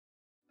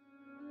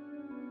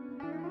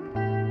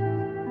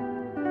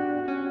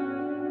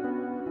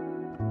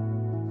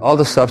All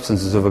the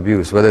substances of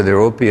abuse, whether they're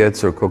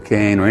opiates or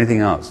cocaine or anything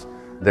else,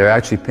 they're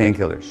actually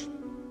painkillers.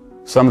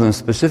 Some of them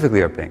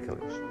specifically are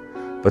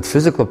painkillers. But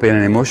physical pain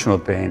and emotional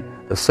pain,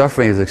 the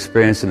suffering is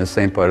experienced in the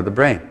same part of the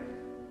brain.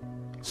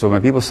 So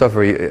when people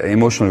suffer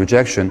emotional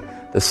rejection,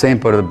 the same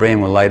part of the brain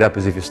will light up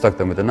as if you stuck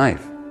them with a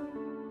knife.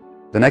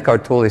 The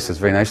Eckhart Tolle says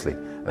very nicely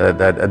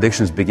that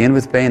addictions begin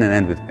with pain and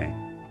end with pain.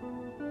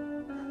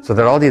 So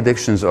that all the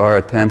addictions are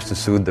attempts to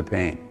soothe the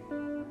pain.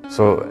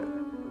 So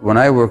when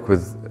I work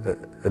with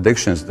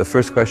addictions, the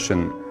first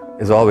question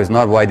is always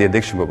not why the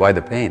addiction, but why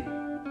the pain.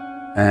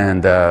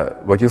 And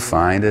what you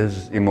find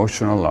is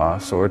emotional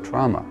loss or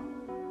trauma.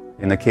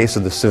 In the case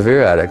of the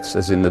severe addicts,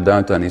 as in the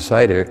downtown East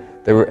Side here,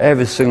 they were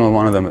every single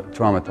one of them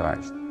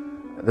traumatized.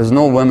 There's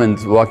no women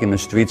walking the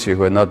streets here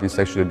who had not been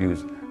sexually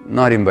abused,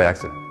 not even by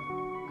accident.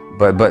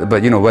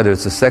 But you know, whether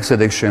it's a sex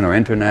addiction or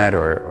internet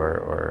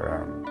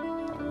or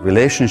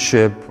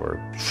relationship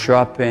or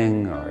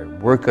shopping or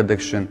work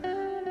addiction,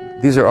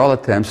 these are all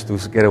attempts to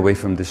get away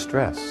from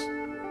distress.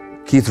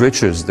 Keith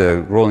Richards,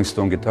 the Rolling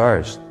Stone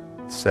guitarist,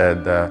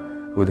 said,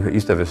 who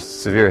used to have a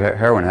severe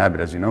heroin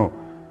habit, as you know,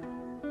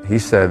 he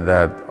said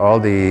that all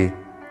the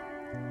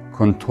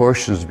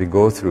contortions we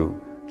go through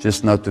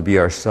just not to be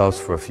ourselves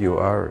for a few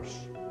hours.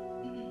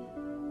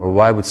 Or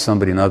why would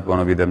somebody not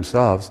want to be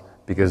themselves?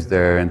 Because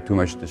they're in too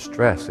much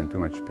distress and too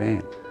much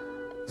pain.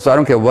 So I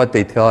don't care what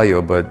they tell you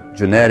about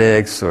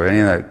genetics or any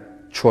of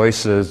that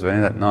choices or any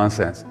of that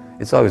nonsense.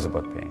 It's always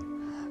about pain.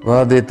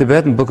 Well, the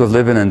Tibetan Book of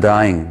Living and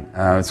Dying,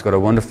 it's got a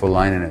wonderful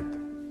line in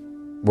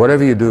it.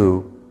 Whatever you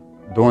do,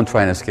 don't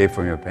try and escape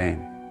from your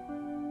pain,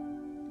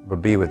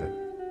 but be with it.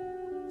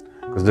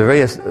 Because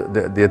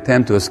the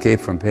attempt to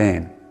escape from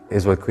pain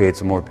is what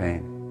creates more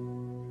pain.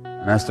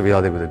 And that's the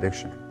reality with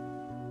addiction.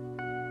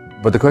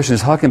 But the question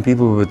is, how can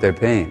people be with their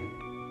pain?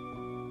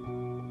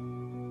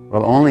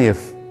 Well, only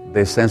if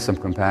they sense some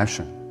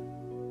compassion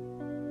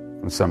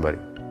from somebody.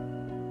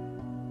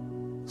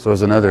 So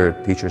as another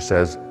teacher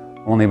says,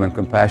 only when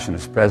compassion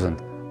is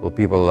present will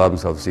people allow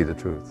themselves to see the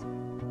truth.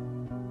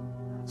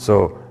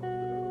 So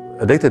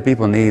addicted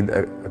people need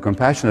a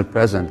compassionate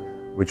present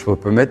which will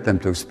permit them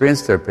to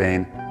experience their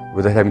pain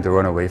without having to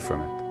run away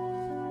from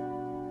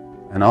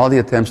it. And all the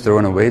attempts to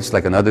run away, it's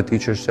like another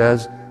teacher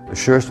says, the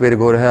surest way to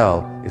go to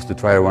hell is to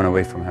try to run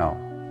away from hell.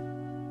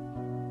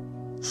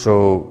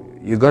 So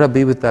you got to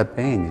be with that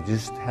pain. You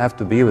just have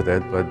to be with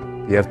it, but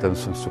you have to have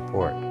some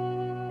support.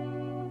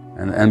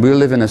 And we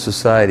live in a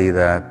society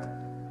that,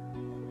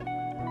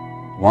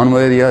 one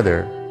way or the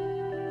other,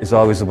 is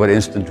always about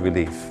instant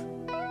relief,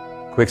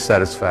 quick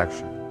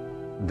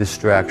satisfaction,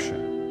 distraction.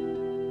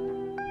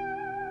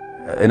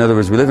 In other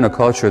words, we live in a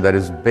culture that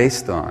is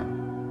based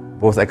on,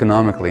 both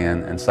economically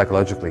and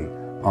psychologically,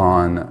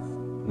 on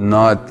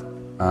not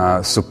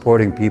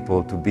supporting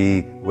people to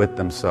be with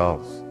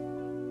themselves.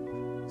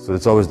 So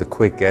it's always the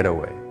quick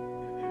getaway.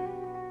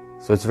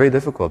 So it's very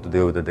difficult to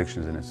deal with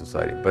addictions in a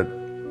society. But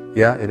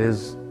yeah, it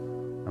is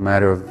a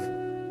matter of,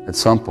 at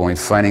some point,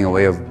 finding a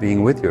way of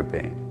being with your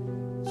pain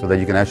so that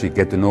you can actually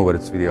get to know what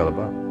it's really all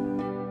about.